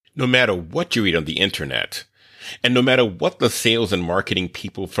No matter what you read on the internet, and no matter what the sales and marketing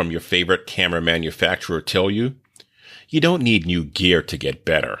people from your favorite camera manufacturer tell you, you don't need new gear to get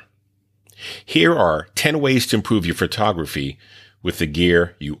better. Here are 10 ways to improve your photography with the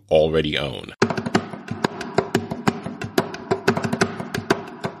gear you already own.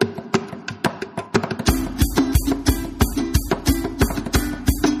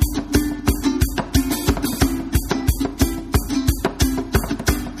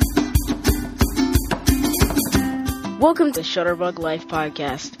 Welcome to Shutterbug Life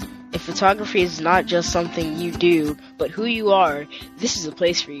Podcast. If photography is not just something you do, but who you are, this is a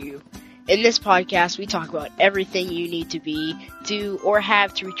place for you. In this podcast, we talk about everything you need to be, do, or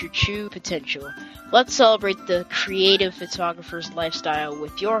have to reach your true potential. Let's celebrate the creative photographer's lifestyle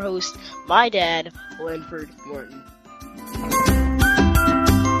with your host, my dad, Linford Morton.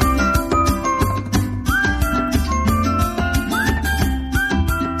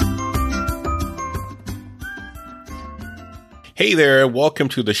 Hey there, welcome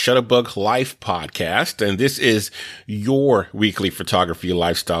to the Shutterbug Life Podcast, and this is your weekly photography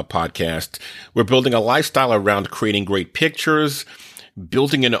lifestyle podcast. We're building a lifestyle around creating great pictures,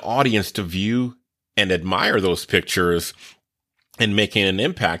 building an audience to view and admire those pictures, and making an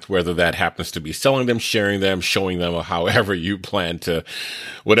impact, whether that happens to be selling them, sharing them, showing them, or however you plan to,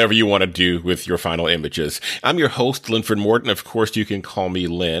 whatever you want to do with your final images. I'm your host, Linford Morton. Of course, you can call me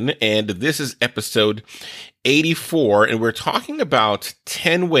Lynn, and this is episode 84, and we're talking about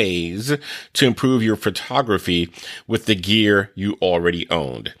 10 ways to improve your photography with the gear you already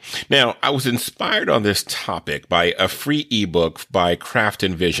owned. Now, I was inspired on this topic by a free ebook by Craft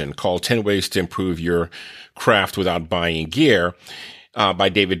and Vision called 10 Ways to Improve Your Craft Without Buying Gear by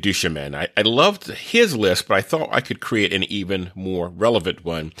David Duchemin. I loved his list, but I thought I could create an even more relevant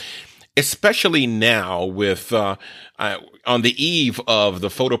one, especially now with on the eve of the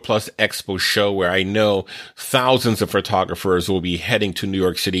PhotoPlus Expo show, where I know thousands of photographers will be heading to New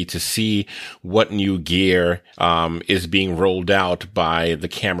York City to see what new gear is being rolled out by the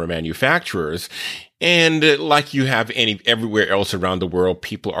camera manufacturers. And like you have everywhere else around the world,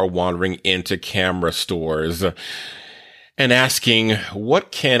 people are wandering into camera stores and asking,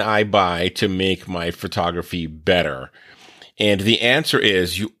 what can I buy to make my photography better? And the answer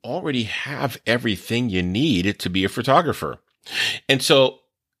is you already have everything you need to be a photographer. And so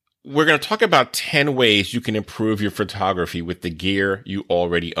we're going to talk about 10 ways you can improve your photography with the gear you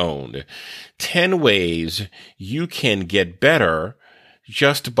already own. 10 ways you can get better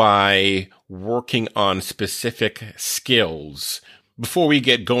just by working on specific skills. Before we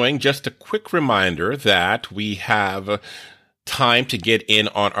get going, just a quick reminder that we have time to get in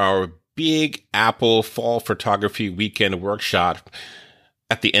on our Big Apple Fall Photography Weekend Workshop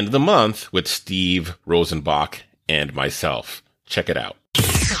at the end of the month with Steve Rosenbach and myself. Check it out.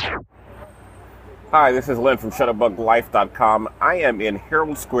 Hi, this is Lynn from ShutterbugLife.com. I am in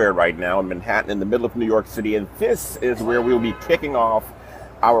Herald Square right now in Manhattan in the middle of New York City, and this is where we'll be kicking off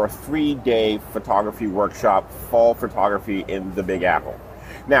our 3-day photography workshop, Fall Photography in the Big Apple.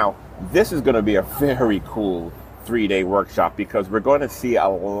 Now, this is going to be a very cool 3-day workshop because we're going to see a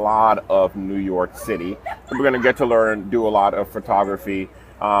lot of New York City. We're going to get to do a lot of photography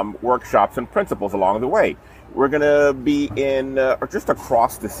workshops and principles along the way. We're going to be in just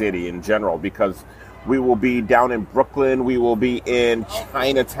across the city in general, because we will be down in Brooklyn, we will be in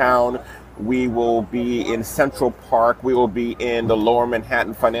Chinatown, we will be in Central Park, we will be in the Lower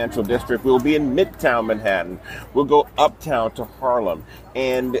Manhattan Financial District, we will be in Midtown Manhattan, we'll go uptown to Harlem.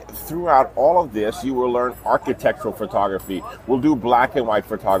 And throughout all of this, you will learn architectural photography. We'll do black and white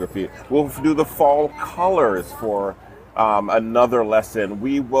photography. We'll do the fall colors for another lesson.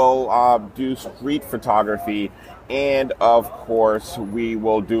 We will do street photography. And of course, we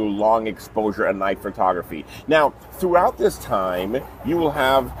will do long exposure and night photography. Now, throughout this time, you will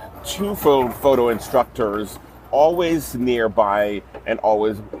have 2 photo instructors always nearby and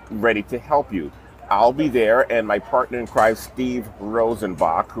always ready to help you. I'll be there, and my partner in crime, Steve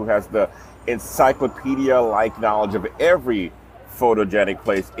Rosenbach, who has the encyclopedia-like knowledge of every photogenic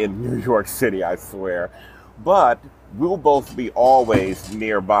place in New York City, I swear. But we'll both be always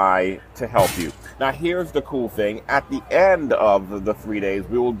nearby to help you. Now, here's the cool thing. At the end of the 3 days,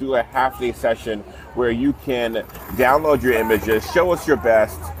 we will do a half-day session where you can download your images, show us your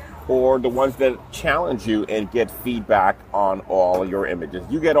best, or the ones that challenge you, and get feedback on all your images.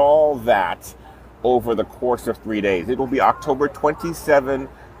 You get all that over the course of 3 days. It will be October 27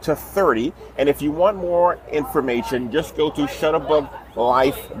 to 30. And if you want more information, just go to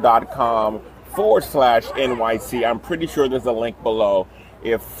shutterbuglife.com/NYC. I'm pretty sure there's a link below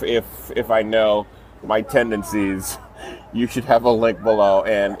if I know my tendencies. you should have a link below,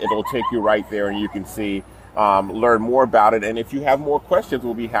 and it'll take you right there, and you can see, learn more about it. And if you have more questions,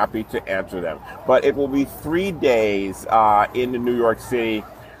 we'll be happy to answer them. But it will be 3 days in New York City,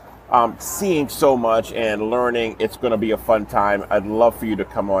 seeing so much and learning. It's going to be a fun time. I'd love for you to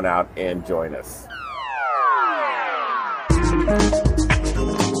come on out and join us.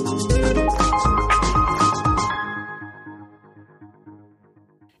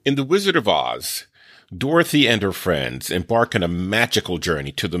 In The Wizard of Oz, Dorothy and her friends embark on a magical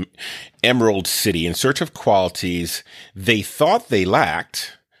journey to the Emerald City in search of qualities they thought they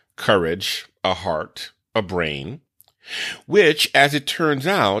lacked: courage, a heart, a brain, which, as it turns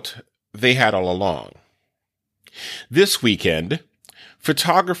out, they had all along. This weekend,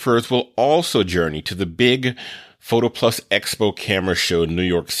 photographers will also journey to the big PhotoPlus Expo camera show in New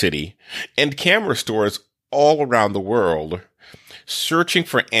York City and camera stores all around the world, searching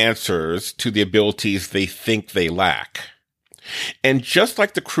for answers to the abilities they think they lack. And just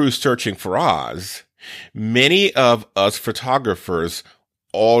like the crew searching for Oz, many of us photographers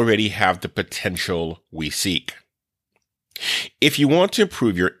already have the potential we seek. If you want to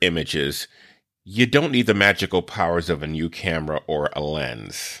improve your images, you don't need the magical powers of a new camera or a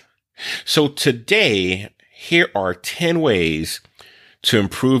lens. So today, here are 10 ways to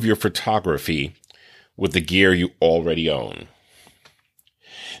improve your photography with the gear you already own.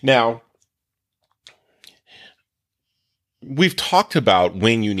 Now, we've talked about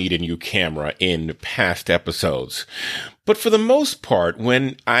when you need a new camera in past episodes, but for the most part,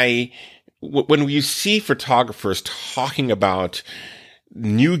 when you see photographers talking about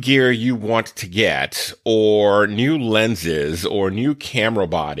new gear you want to get, or new lenses, or new camera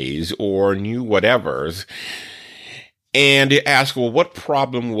bodies, or new whatevers, and you ask, well, what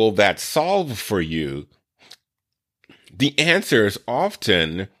problem will that solve for you? The answer is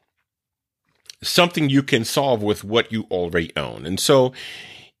often something you can solve with what you already own. And so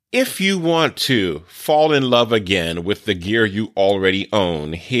if you want to fall in love again with the gear you already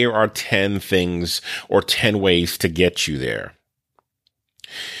own, here are 10 things or 10 ways to get you there.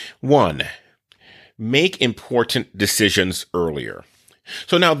 1, make important decisions earlier.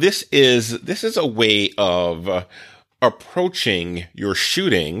 So now this is a way of approaching your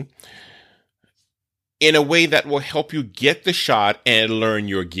shooting in a way that will help you get the shot and learn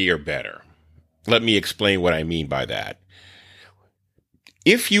your gear better. Let me explain what I mean by that.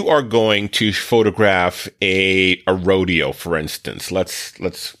 If you are going to photograph a rodeo, for instance, let's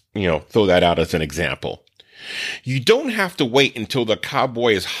throw that out as an example. You don't have to wait until the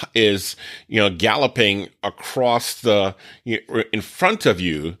cowboy is galloping across in front of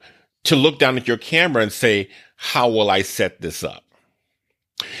you to look down at your camera and say, how will I set this up?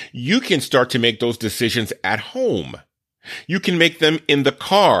 You can start to make those decisions at home. You can make them in the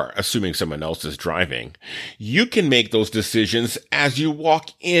car, assuming someone else is driving. You can make those decisions as you walk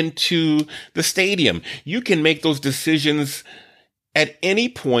into the stadium. You can make those decisions at any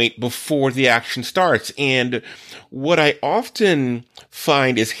point before the action starts. And what I often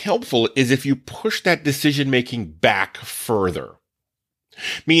find is helpful is if you push that decision-making back further.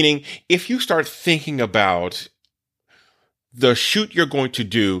 Meaning, if you start thinking about the shoot you're going to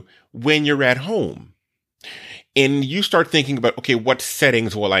do when you're at home, and you start thinking about, okay, what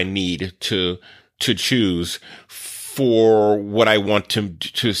settings will I need to choose for what I want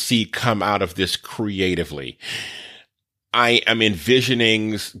to see come out of this creatively. I am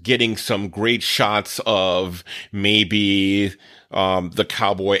envisioning getting some great shots of maybe the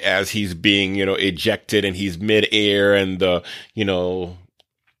cowboy as he's being, ejected and he's midair, and the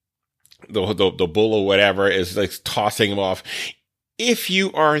bull or whatever is like tossing him off. If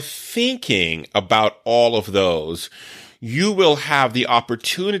you are thinking about all of those, you will have the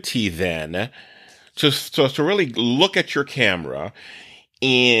opportunity then to really look at your camera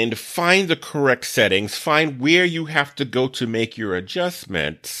and find the correct settings, find where you have to go to make your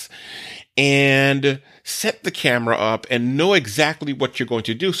adjustments, and set the camera up and know exactly what you're going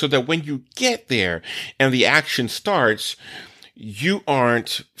to do so that when you get there and the action starts, you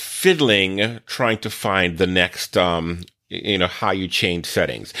aren't fiddling trying to find the next, how you change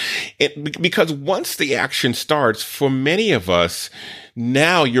settings. Because once the action starts, for many of us,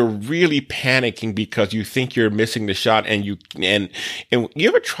 now you're really panicking because you think you're missing the shot, and you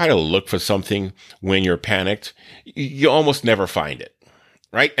ever try to look for something when you're panicked? You almost never find it.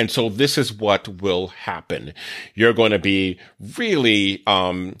 Right? And so this is what will happen. You're going to be really,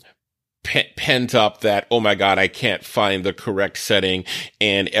 pent up that, oh my God, I can't find the correct setting,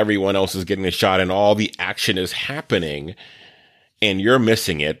 and everyone else is getting the shot and all the action is happening, and you're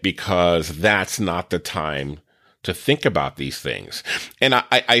missing it because that's not the time to think about these things. And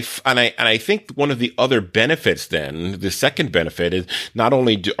I think one of the other benefits then, the second benefit is not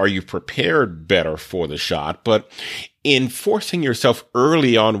only are you prepared better for the shot, but in forcing yourself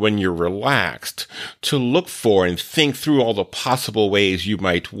early on when you're relaxed to look for and think through all the possible ways you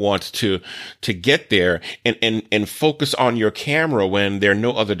might want to get there and focus on your camera when there are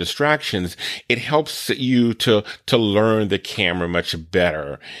no other distractions, it helps you to learn the camera much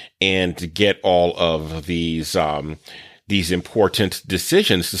better and to get all of these important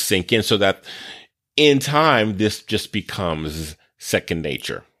decisions to sink in so that in time, this just becomes second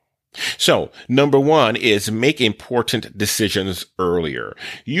nature. So, number one is make important decisions earlier.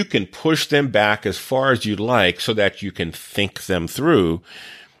 You can push them back as far as you'd like so that you can think them through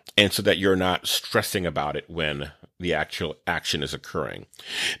and so that you're not stressing about it when the actual action is occurring.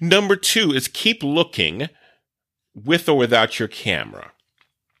 Number two is keep looking with or without your camera.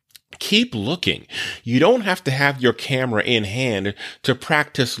 Keep looking. You don't have to have your camera in hand to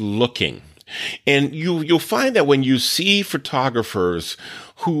practice looking. And you'll find that when you see photographers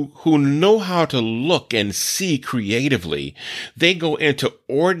who know how to look and see creatively, they go into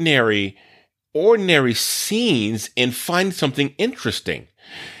ordinary scenes and find something interesting.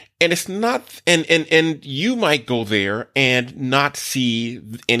 And it's not, and you might go there and not see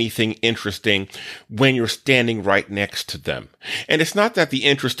anything interesting when you're standing right next to them. And it's not that the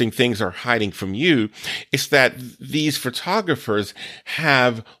interesting things are hiding from you. It's that these photographers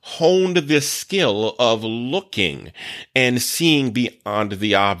have honed this skill of looking and seeing beyond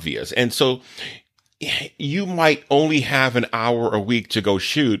the obvious. And so you might only have an hour a week to go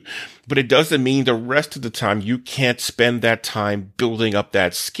shoot, but it doesn't mean the rest of the time you can't spend that time building up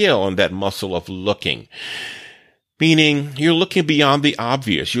that skill and that muscle of looking. Meaning you're looking beyond the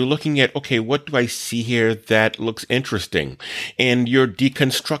obvious. You're looking at, okay, what do I see here that looks interesting? And you're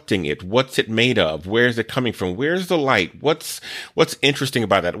deconstructing it. What's it made of? Where is it coming from? Where's the light? What's interesting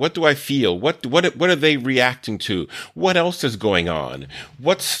about that? What do I feel? What are they reacting to? What else is going on?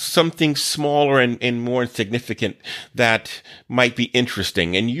 What's something smaller and more insignificant that might be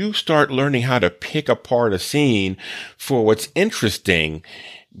interesting? And you start learning how to pick apart a scene for what's interesting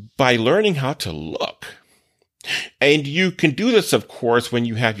by learning how to look. And you can do this, of course, when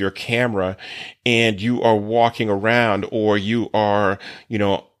you have your camera and you are walking around or you are,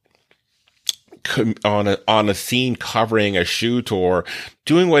 on a scene covering a shoot or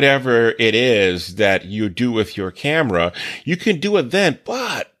doing whatever it is that you do with your camera. You can do it then,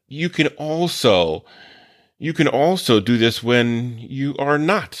 but you can also do this when you are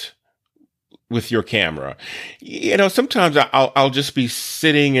not with your camera. Sometimes I'll just be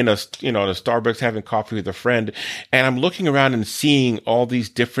sitting in a Starbucks having coffee with a friend, and I'm looking around and seeing all these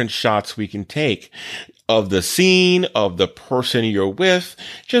different shots we can take of the scene, of the person you're with.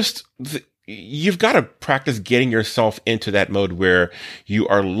 You've got to practice getting yourself into that mode where you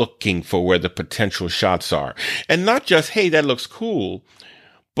are looking for where the potential shots are. And not just, hey, that looks cool,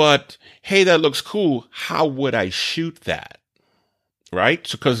 but hey, that looks cool. How would I shoot that? Right?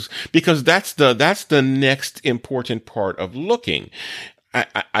 So, because that's the next important part of looking.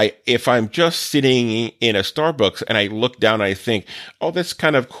 If I'm just sitting in a Starbucks and I look down, I think, oh, that's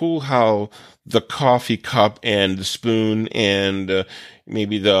kind of cool how the coffee cup and the spoon and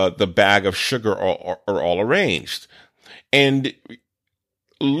maybe the bag of sugar are all arranged. And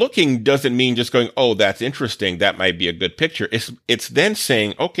looking doesn't mean just going, oh, that's interesting. That might be a good picture. It's then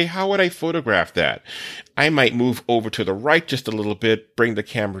saying, okay, how would I photograph that? I might move over to the right just a little bit, bring the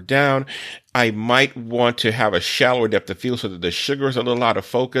camera down. I might want to have a shallower depth of field so that the sugar is a little out of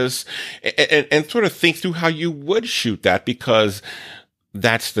focus and sort of think through how you would shoot that, because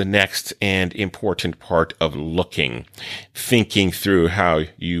that's the next and important part of looking, thinking through how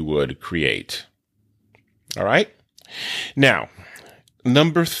you would create. All right. Now,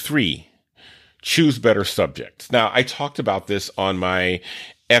 number 3, choose better subjects. Now, I talked about this on my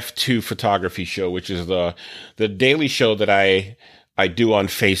F2 photography show, which is the daily show that I do on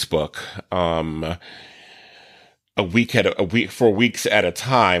Facebook, a week for weeks at a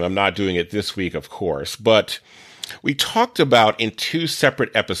time. I'm not doing it this week, of course, but we talked about in 2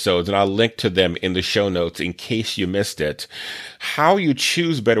 separate episodes, and I'll link to them in the show notes in case you missed it, how you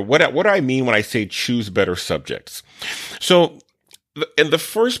choose better. What do I mean when I say choose better subjects? So, and the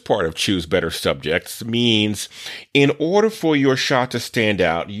first part of choose better subjects means in order for your shot to stand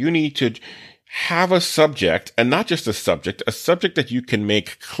out, you need to have a subject, and not just a subject that you can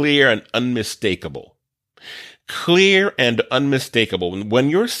make clear and unmistakable. Clear and unmistakable. When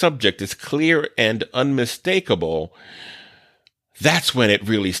your subject is clear and unmistakable, that's when it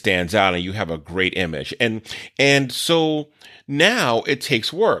really stands out and you have a great image. And so now it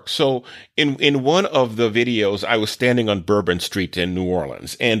takes work. So in one of the videos, I was standing on Bourbon Street in New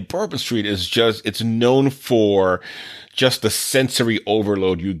Orleans, and Bourbon Street it's known for just the sensory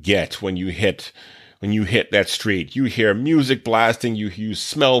overload you get when you hit that street. You hear music blasting, you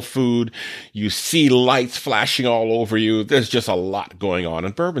smell food, you see lights flashing all over you. There's just a lot going on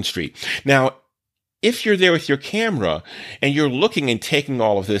Bourbon Street. Now, if you're there with your camera and you're looking and taking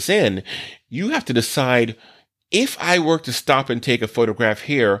all of this in, you have to decide, if I were to stop and take a photograph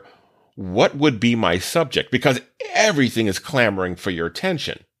here, what would be my subject? Because everything is clamoring for your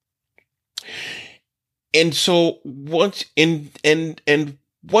attention. And so once you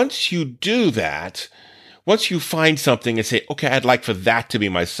do that, once you find something and say, okay, I'd like for that to be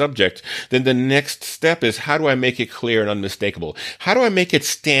my subject, then the next step is, how do I make it clear and unmistakable? How do I make it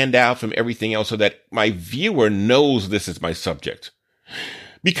stand out from everything else so that my viewer knows this is my subject?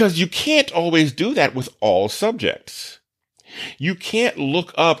 Because you can't always do that with all subjects. You can't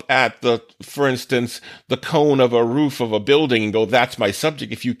look up at for instance, the cone of a roof of a building and go, that's my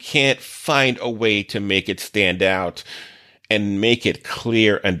subject, if you can't find a way to make it stand out and make it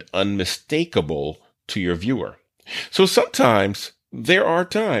clear and unmistakable to your viewer. So sometimes there are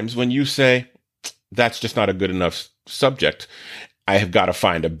times when you say, that's just not a good enough subject. I have got to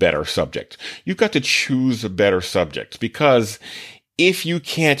find a better subject. You've got to choose a better subject, because if you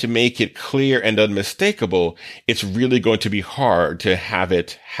can't make it clear and unmistakable, it's really going to be hard to have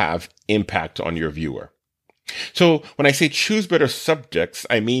it have impact on your viewer. So when I say choose better subjects,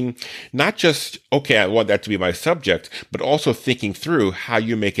 I mean not just, okay, I want that to be my subject, but also thinking through how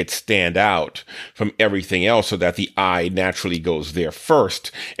you make it stand out from everything else so that the eye naturally goes there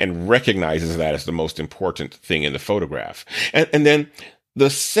first and recognizes that as the most important thing in the photograph. And then the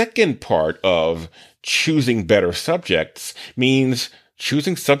second part of choosing better subjects means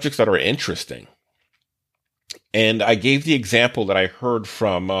choosing subjects that are interesting. And I gave the example that I heard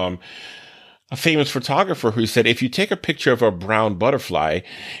from a famous photographer who said, if you take a picture of a brown butterfly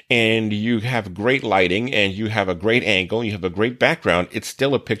and you have great lighting and you have a great angle, you have a great background, it's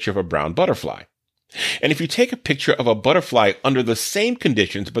still a picture of a brown butterfly. And if you take a picture of a butterfly under the same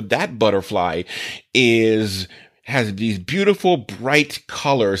conditions, but that butterfly has these beautiful bright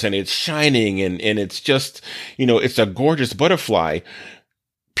colors and it's shining and it's just, it's a gorgeous butterfly,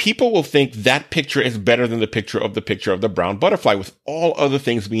 people will think that picture is better than the picture of the brown butterfly. With all other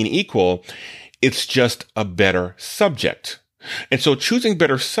things being equal, it's just a better subject. And so choosing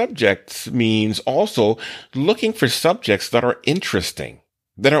better subjects means also looking for subjects that are interesting,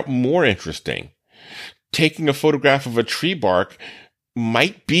 that are more interesting. Taking a photograph of a tree bark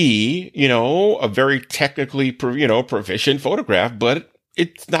might be, a very technically, proficient photograph, but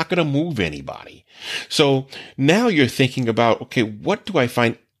it's not going to move anybody. So now you're thinking about, okay, what do I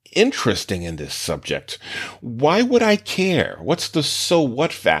find interesting in this subject? Why would I care? What's the so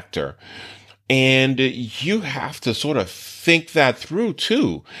what factor? And you have to sort of think that through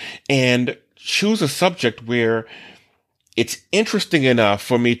too, and choose a subject where it's interesting enough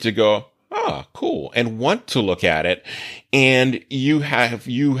for me to go, cool, and want to look at it. And you have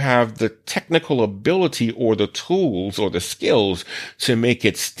the technical ability or the tools or the skills to make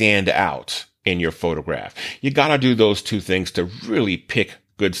it stand out in your photograph. You got to do those two things to really pick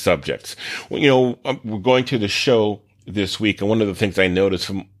good subjects. We're going to the show this week, and one of the things I noticed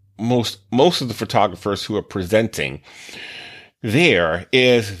from most of the photographers who are presenting there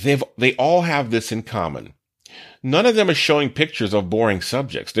is they all have this in common. None of them are showing pictures of boring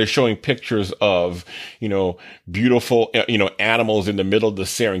subjects. They're showing pictures of, beautiful, animals in the middle of the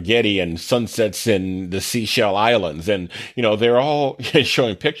Serengeti and sunsets in the Seychelles Islands. And, they're all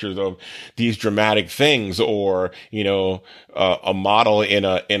showing pictures of these dramatic things, or, a model in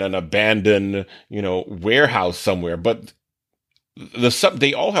an abandoned, warehouse somewhere. But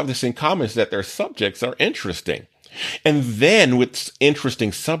they all have this in common, is that their subjects are interesting. And then with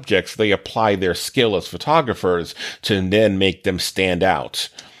interesting subjects, they apply their skill as photographers to then make them stand out.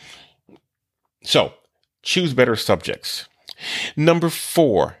 So choose better subjects. Number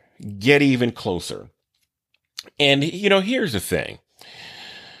 4, get even closer. And, here's the thing.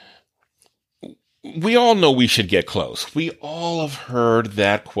 We all know we should get close. We all have heard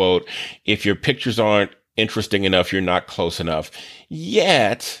that quote, if your pictures aren't interesting enough, you're not close enough.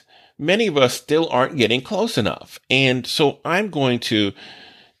 Yet, many of us still aren't getting close enough. And so I'm going to,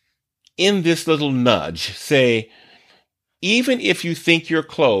 in this little nudge, say, even if you think you're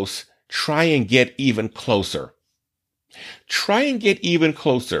close, try and get even closer. Try and get even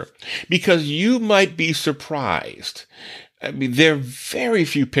closer, because you might be surprised I mean, there are very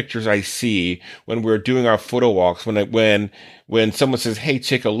few pictures I see when we're doing our photo walks, when someone says, "Hey,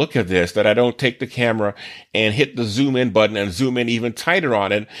 take a look at this," that I don't take the camera and hit the zoom in button and zoom in even tighter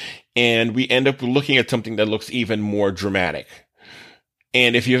on it. And we end up looking at something that looks even more dramatic.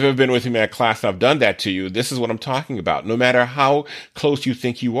 And if you've ever been with me in a class and I've done that to you, this is what I'm talking about. No matter how close you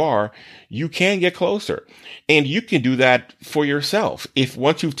think you are, you can get closer. And you can do that for yourself. If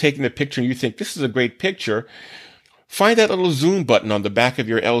once you've taken the picture and you think this is a great picture, find that little zoom button on the back of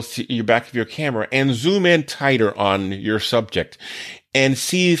your back of your camera and zoom in tighter on your subject and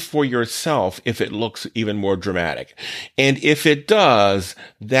see for yourself if it looks even more dramatic. And if it does,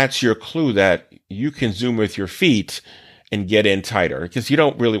 that's your clue that you can zoom with your feet and get in tighter, because you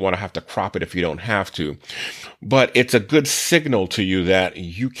don't really want to have to crop it if you don't have to. But it's a good signal to you that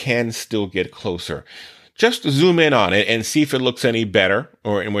you can still get closer. Just zoom in on it and see if it looks any better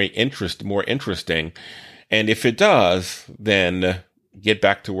or more interesting. And if it does, then get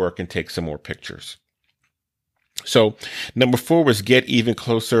back to work and take some more pictures. So number 4 was get even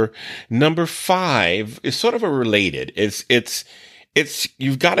closer. Number 5 is sort of a related. It's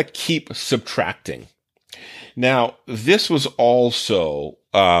you've got to keep subtracting. Now, this was also,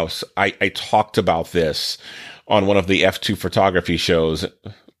 I talked about this on one of the F2 photography shows.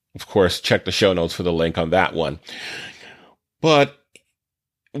 Of course, check the show notes for the link on that one. But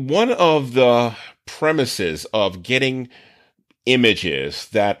one of the premises of getting images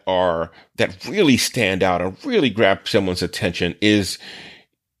that really stand out and really grab someone's attention is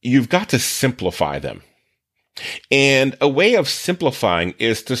you've got to simplify them. And a way of simplifying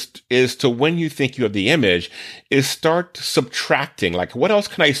is to when you think you have the image, is start subtracting. Like, what else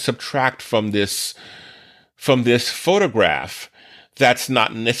can I subtract from this photograph that's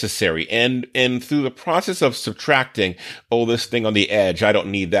not necessary? And through the process of subtracting, oh, this thing on the edge, I don't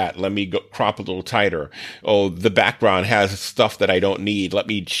need that. Let me crop a little tighter. Oh, the background has stuff that I don't need. Let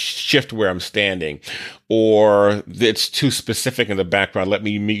me shift where I'm standing. Or it's too specific in the background. Let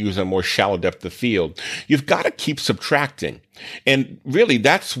me use a more shallow depth of field. You've got to keep subtracting. And really,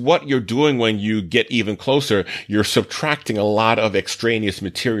 that's what you're doing when you get even closer. You're subtracting a lot of extraneous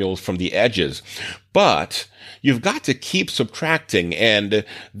materials from the edges. But you've got to keep subtracting. And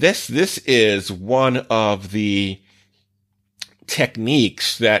this is one of the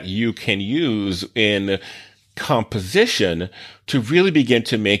techniques that you can use in composition to really begin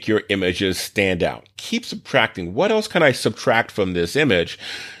to make your images stand out. Keep subtracting. What else can I subtract from this image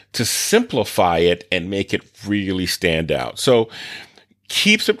to simplify it and make it really stand out? So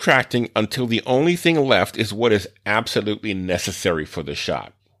keep subtracting until the only thing left is what is absolutely necessary for the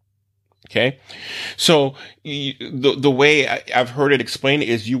shot. Okay. So the way I've heard it explained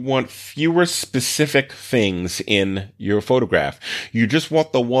is you want fewer specific things in your photograph. You just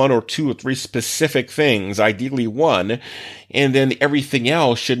want the 1 or 2 or 3 specific things, ideally 1, and then everything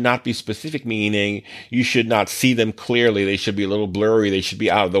else should not be specific, meaning you should not see them clearly. They should be a little blurry. They should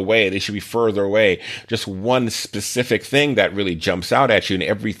be out of the way. They should be further away. Just one specific thing that really jumps out at you, and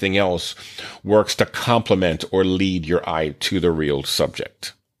everything else works to complement or lead your eye to the real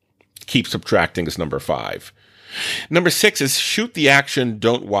subject. Keep subtracting is number 5. Number 6 is shoot the action,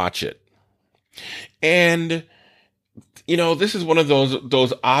 don't watch it. And, this is one of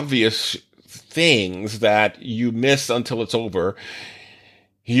those obvious things that you miss until it's over.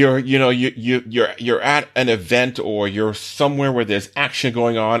 You're at an event or you're somewhere where there's action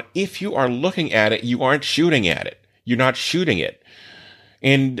going on. If you are looking at it, you aren't shooting at it. You're not shooting it.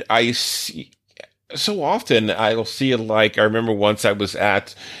 And so often I'll see it, like, I remember once I was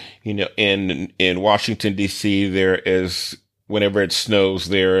at, in Washington, D.C., there is, whenever it snows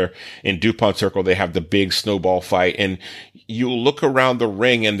there in DuPont Circle, they have the big snowball fight. And you look around the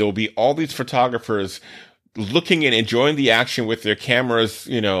ring and there'll be all these photographers looking and enjoying the action with their cameras,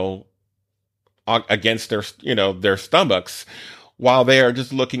 against their stomachs while they are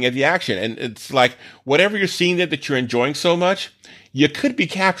just looking at the action. And it's like, whatever you're seeing there that you're enjoying so much, you could be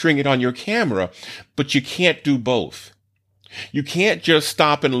capturing it on your camera, but you can't do both. You can't just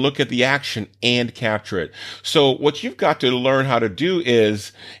stop and look at the action and capture it. So what you've got to learn how to do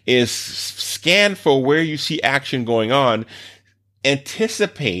is scan for where you see action going on,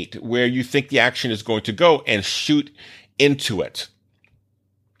 anticipate where you think the action is going to go, and shoot into it.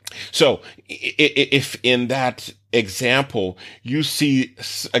 So if in that example, you see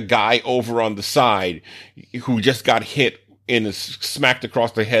a guy over on the side who just got hit and is smacked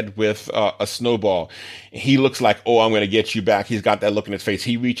across the head with a snowball. He looks like, oh, I'm going to get you back. He's got that look in his face.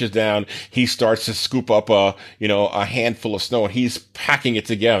 He reaches down. He starts to scoop up a handful of snow, and he's packing it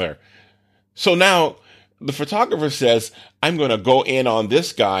together. So now the photographer says, I'm going to go in on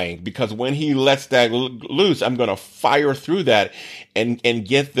this guy because when he lets that loose, I'm going to fire through that and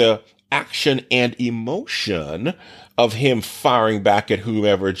get the action and emotion of him firing back at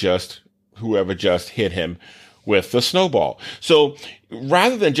whoever just hit him with the snowball. So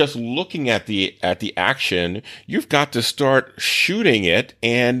rather than just looking at the action, you've got to start shooting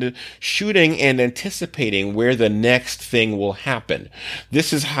and anticipating where the next thing will happen.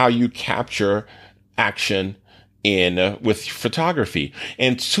 This is how you capture action with photography.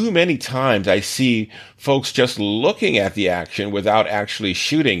 And too many times I see folks just looking at the action without actually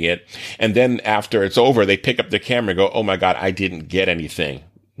shooting it. And then after it's over, they pick up the camera and go, oh my God, I didn't get anything.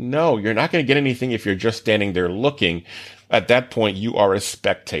 No, you're not going to get anything if you're just standing there looking. At that point, you are a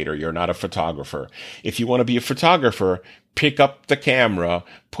spectator. You're not a photographer. If you want to be a photographer, pick up the camera,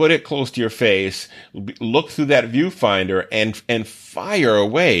 put it close to your face, look through that viewfinder and fire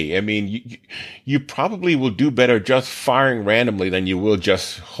away. I mean, you probably will do better just firing randomly than you will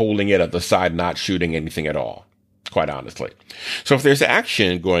just holding it at the side, not shooting anything at all, quite honestly. So if there's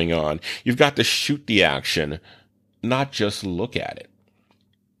action going on, you've got to shoot the action, not just look at it.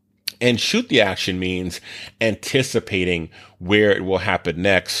 And shoot the action means anticipating where it will happen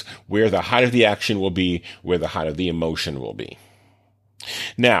next, where the height of the action will be, where the height of the emotion will be.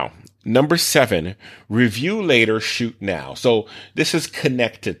 Now, number 7, review later, shoot now. So this is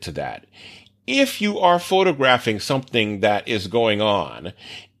connected to that. If you are photographing something that is going on,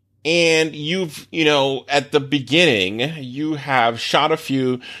 and you've, at the beginning, you have shot a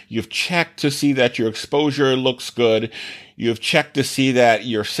few, you've checked to see that your exposure looks good, you've checked to see that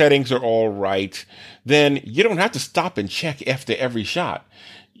your settings are all right, then you don't have to stop and check after every shot.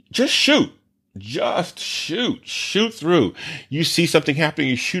 Just shoot. Just shoot through. You see something happening,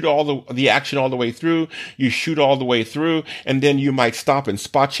 you shoot all the action all the way through, you shoot all the way through, and then you might stop and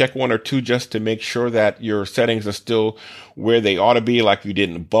spot check 1 or 2 just to make sure that your settings are still where they ought to be, like you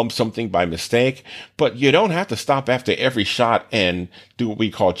didn't bump something by mistake. But you don't have to stop after every shot and do what we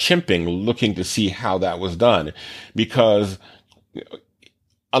call chimping, looking to see how that was done. Because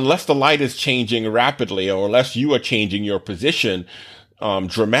unless the light is changing rapidly, or unless you are changing your position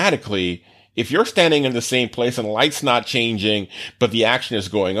dramatically, if you're standing in the same place and the light's not changing, but the action is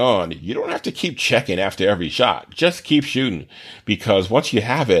going on, you don't have to keep checking after every shot. Just keep shooting, because once you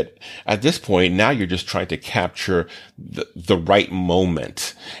have it, at this point, now you're just trying to capture the right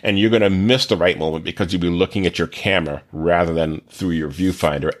moment. And you're going to miss the right moment because you'll be looking at your camera rather than through your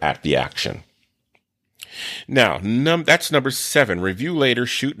viewfinder at the action. Now, that's number 7. Review later,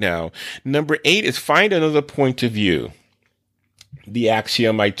 shoot now. Number 8 is find another point of view. The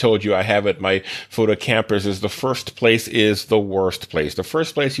axiom I told you I have at my photo campers is the first place is the worst place. The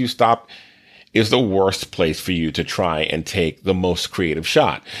first place you stop is the worst place for you to try and take the most creative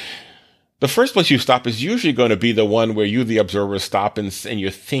shot. The first place you stop is usually going to be the one where you, the observer, stop and you're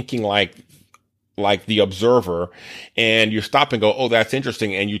thinking like the observer, and you stop and go, oh, that's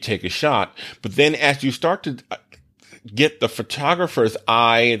interesting, and you take a shot. But then as you start to get the photographer's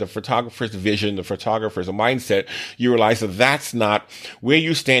eye, the photographer's vision, the photographer's mindset, you realize that that's not where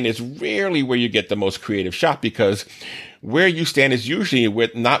you stand is rarely where you get the most creative shot, because where you stand is usually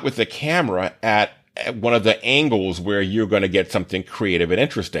not with the camera at one of the angles where you're going to get something creative and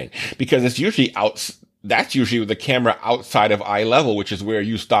interesting, because it's usually that's usually with the camera outside of eye level, which is where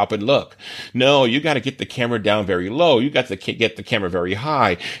you stop and look. No, you got to get the camera down very low. You got to get the camera very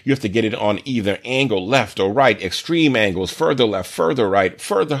high. You have to get it on either angle, left or right, extreme angles, further left, further right,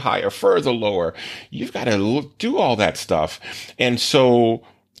 further higher, further lower. You've got to do all that stuff. And so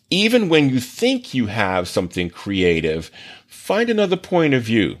even when you think you have something creative, find another point of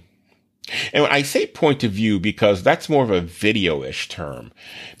view. And when I say point of view, because that's more of a video-ish term,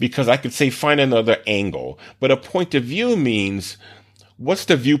 because I could say find another angle, but a point of view means what's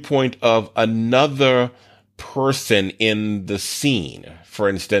the viewpoint of another person in the scene. For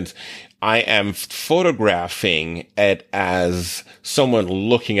instance, I am photographing it as someone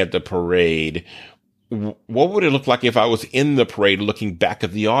looking at the parade. What would it look like if I was in the parade looking back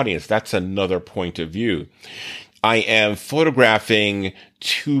at the audience? That's another point of view. I am photographing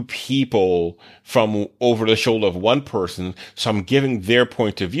 2 people from over the shoulder of one person, so I'm giving their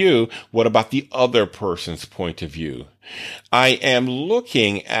point of view. What about the other person's point of view? I am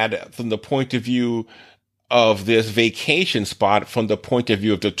looking at it from the point of view of this vacation spot from the point of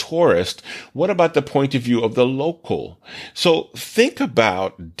view of the tourist. What about the point of view of the local? So think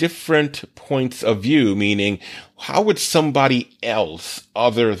about different points of view, meaning how would somebody else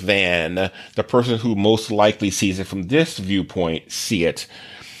other than the person who most likely sees it from this viewpoint see it?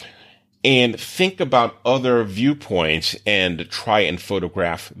 And think about other viewpoints and try and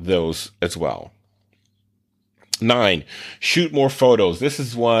photograph those as well. 9, shoot more photos. This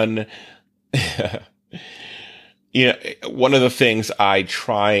is one, one of the things I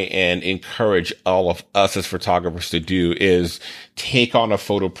try and encourage all of us as photographers to do is take on a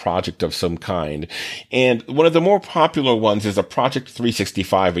photo project of some kind. And one of the more popular ones is a Project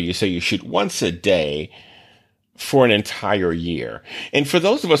 365, where you say you shoot once a day for an entire year. And for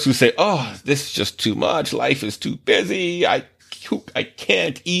those of us who say, oh, this is just too much, life is too busy, I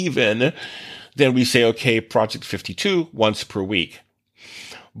can't even, then we say, okay, Project 52, once per week.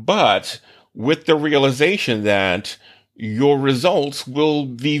 But with the realization that your results will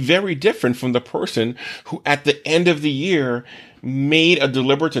be very different from the person who at the end of the year made a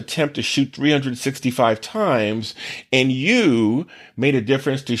deliberate attempt to shoot 365 times, and you made a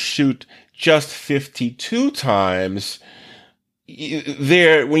difference to shoot just 52 times.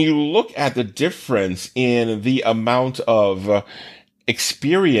 When you look at the difference in the amount of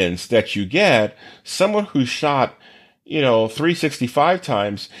experience that you get, someone who shot, 365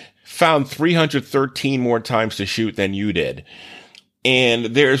 times found 313 more times to shoot than you did. And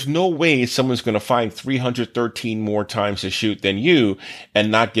there's no way someone's going to find 313 more times to shoot than you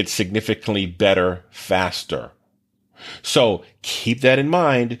and not get significantly better faster. So keep that in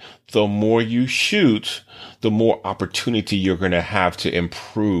mind. The more you shoot, the more opportunity you're going to have to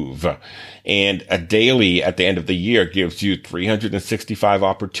improve. And a daily at the end of the year gives you 365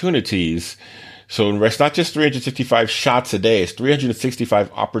 opportunities. So it's not just 365 shots a day, it's 365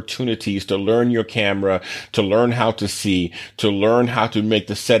 opportunities to learn your camera, to learn how to see, to learn how to make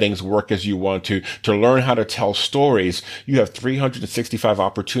the settings work as you want to learn how to tell stories. You have 365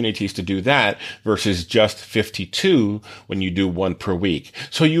 opportunities to do that versus just 52 when you do one per week.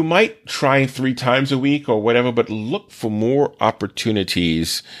 So you might try 3 times a week or whatever, but look for more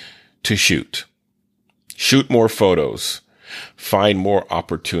opportunities to shoot. Shoot more photos. Find more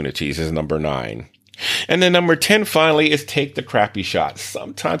opportunities is number 9. And then number 10, finally, is take the crappy shot.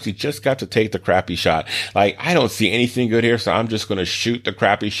 Sometimes you just got to take the crappy shot. Like, I don't see anything good here, so I'm just going to shoot the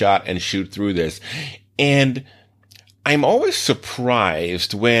crappy shot and shoot through this. And I'm always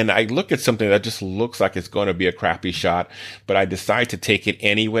surprised when I look at something that just looks like it's going to be a crappy shot, but I decide to take it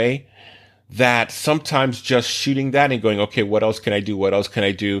anyway, that sometimes just shooting that and going, okay, what else can I do? What else can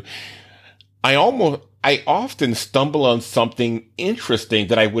I do? I often stumble on something interesting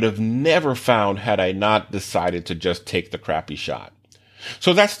that I would have never found had I not decided to just take the crappy shot.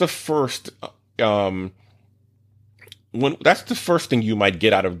 So that's the first, that's the first thing you might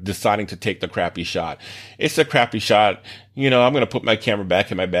get out of deciding to take the crappy shot. It's a crappy shot. I'm going to put my camera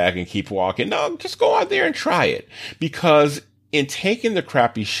back in my bag and keep walking. No, just go out there and try it. Because in taking the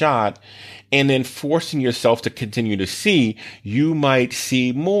crappy shot and then forcing yourself to continue to see, you might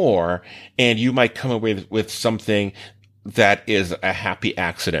see more and you might come away with something that is a happy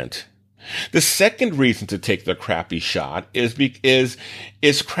accident. The second reason to take the crappy shot is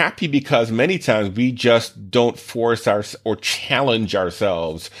crappy because many times we just don't force or challenge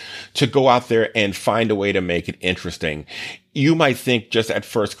ourselves to go out there and find a way to make it interesting. You might think just at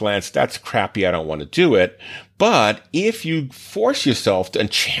first glance, that's crappy, I don't want to do it. But if you force yourself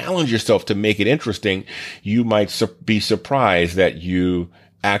and challenge yourself to make it interesting, you might be surprised that you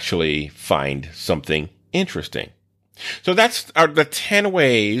actually find something interesting. So that's the 10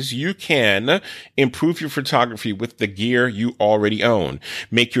 ways you can improve your photography with the gear you already own.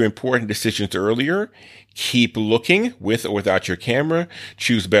 Make your important decisions earlier. Keep looking with or without your camera.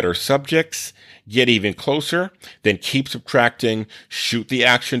 Choose better subjects. Get even closer. Then keep subtracting. Shoot the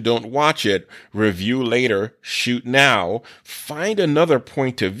action. Don't watch it. Review later. Shoot now. Find another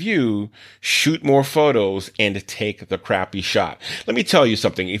point of view. Shoot more photos and take the crappy shot. Let me tell you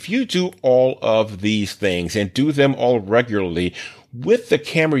something. If you do all of these things and do them all regularly, with the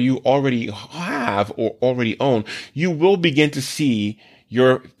camera you already have or already own, you will begin to see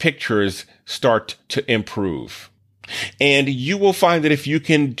your pictures start to improve. And you will find that if you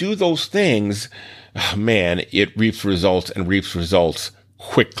can do those things, man, it reaps results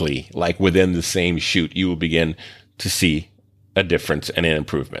quickly. Like within the same shoot, you will begin to see a difference and an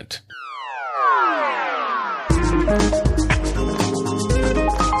improvement.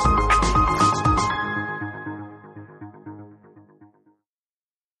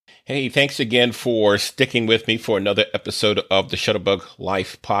 Hey, thanks again for sticking with me for another episode of the Shutterbug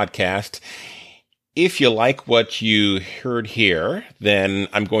Life podcast. If you like what you heard here, then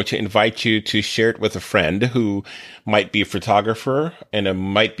I'm going to invite you to share it with a friend who might be a photographer and it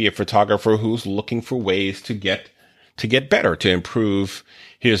might be a photographer who's looking for ways to get better, to improve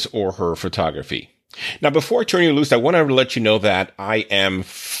his or her photography. Now, before I turn you loose, I want to let you know that I am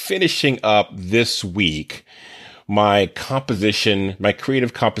finishing up this week my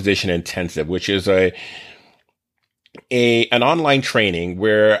creative composition intensive, which is a an online training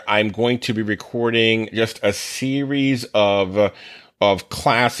where I'm going to be recording just a series of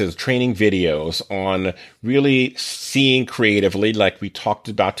classes, training videos on really seeing creatively, like we talked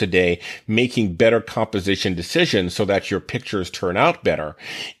about today, making better composition decisions so that your pictures turn out better.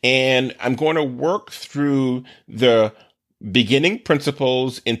 And I'm going to work through the beginning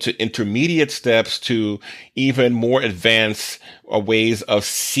principles into intermediate steps to even more advanced ways of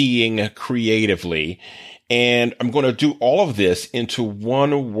seeing creatively. And I'm going to do all of this into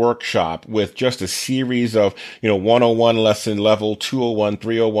one workshop with just a series of, 101 lesson level, 201,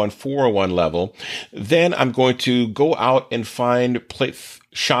 301, 401 level. Then I'm going to go out and find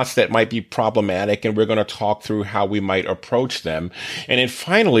shots that might be problematic, and we're going to talk through how we might approach them. And then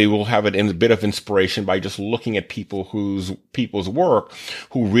finally, we'll have a bit of inspiration by just looking at people's work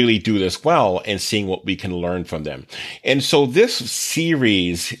who really do this well and seeing what we can learn from them. And so this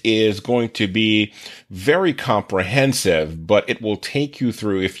series is going to be very comprehensive, but it will take you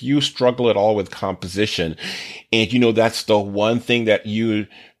through, if you struggle at all with composition, and that's the one thing that you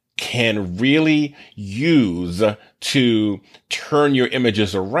can really use to turn your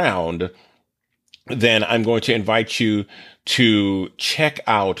images around, then I'm going to invite you to check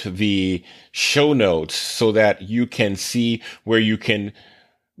out the show notes so that you can see where you can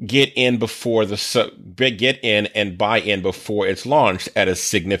get in and buy in before it's launched at a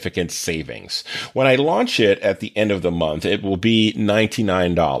significant savings. When I launch it at the end of the month, it will be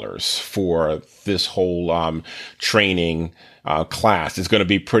 $99 for this whole training class. It's going to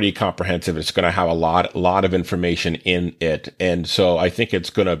be pretty comprehensive. It's going to have a lot of information in it. And so I think it's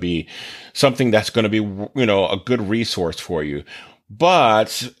going to be something that's going to be, a good resource for you.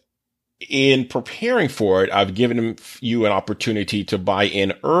 But in preparing for it, I've given you an opportunity to buy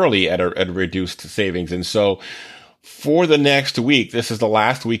in early at a reduced savings. And so for the next week, this is the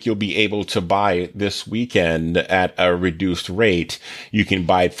last week you'll be able to buy this weekend at a reduced rate. You can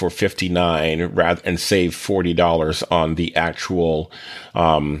buy it for $59 rather and save $40 on the actual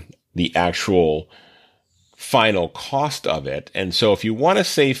final cost of it. And so if you want to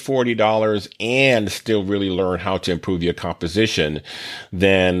save $40 and still really learn how to improve your composition,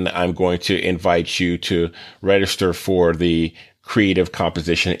 then I'm going to invite you to register for the Creative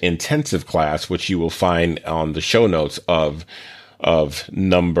Composition Intensive class, which you will find on the show notes of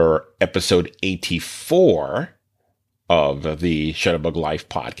episode 84 of the Shutterbug Life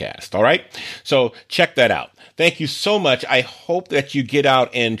podcast. All right. So check that out. Thank you so much. I hope that you get out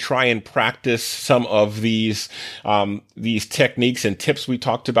and try and practice some of these techniques and tips we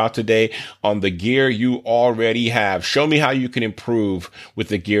talked about today on the gear you already have. Show me how you can improve with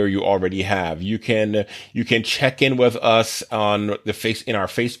the gear you already have. You can check in with us on in our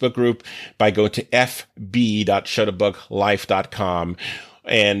Facebook group by going to fb.shutterbuglife.com.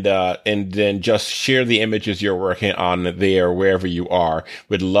 And then just share the images you're working on there, wherever you are.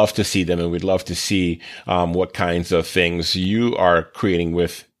 We'd love to see them, and we'd love to see what kinds of things you are creating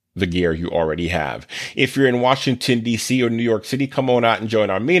with the gear you already have. If you're in Washington, D.C. or New York City, come on out and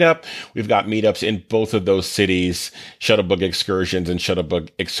join our meetup. We've got meetups in both of those cities, Shutterbug Excursions and Shutterbug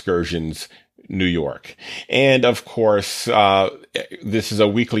Excursions New York. And of course, this is a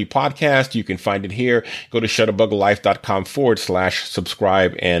weekly podcast. You can find it here. Go to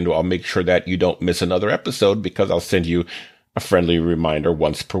shutterbuglife.com/subscribe, and I'll make sure that you don't miss another episode, because I'll send you a friendly reminder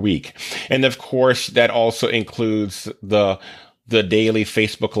once per week. And of course, that also includes the daily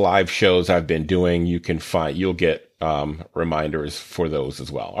Facebook Live shows I've been doing. You'll get reminders for those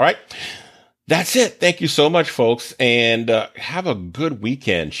as well. All right. That's it. Thank you so much, folks, and have a good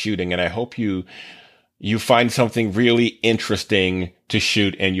weekend shooting. And I hope you find something really interesting to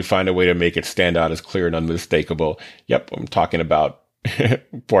shoot, and you find a way to make it stand out as clear and unmistakable. Yep, I'm talking about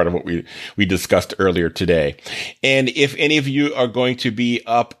part of what we discussed earlier today. And if any of you are going to be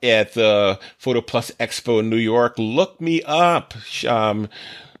up at the Photo Plus Expo in New York, look me up.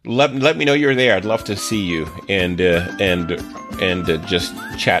 Let me know you're there. I'd love to see you and just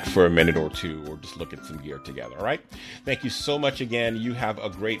chat for a minute or two, or just look at some gear together. All right. Thank you so much again. You have a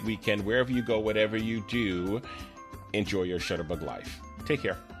great weekend wherever you go, whatever you do. Enjoy your Shutterbug life. Take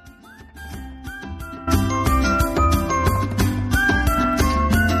care.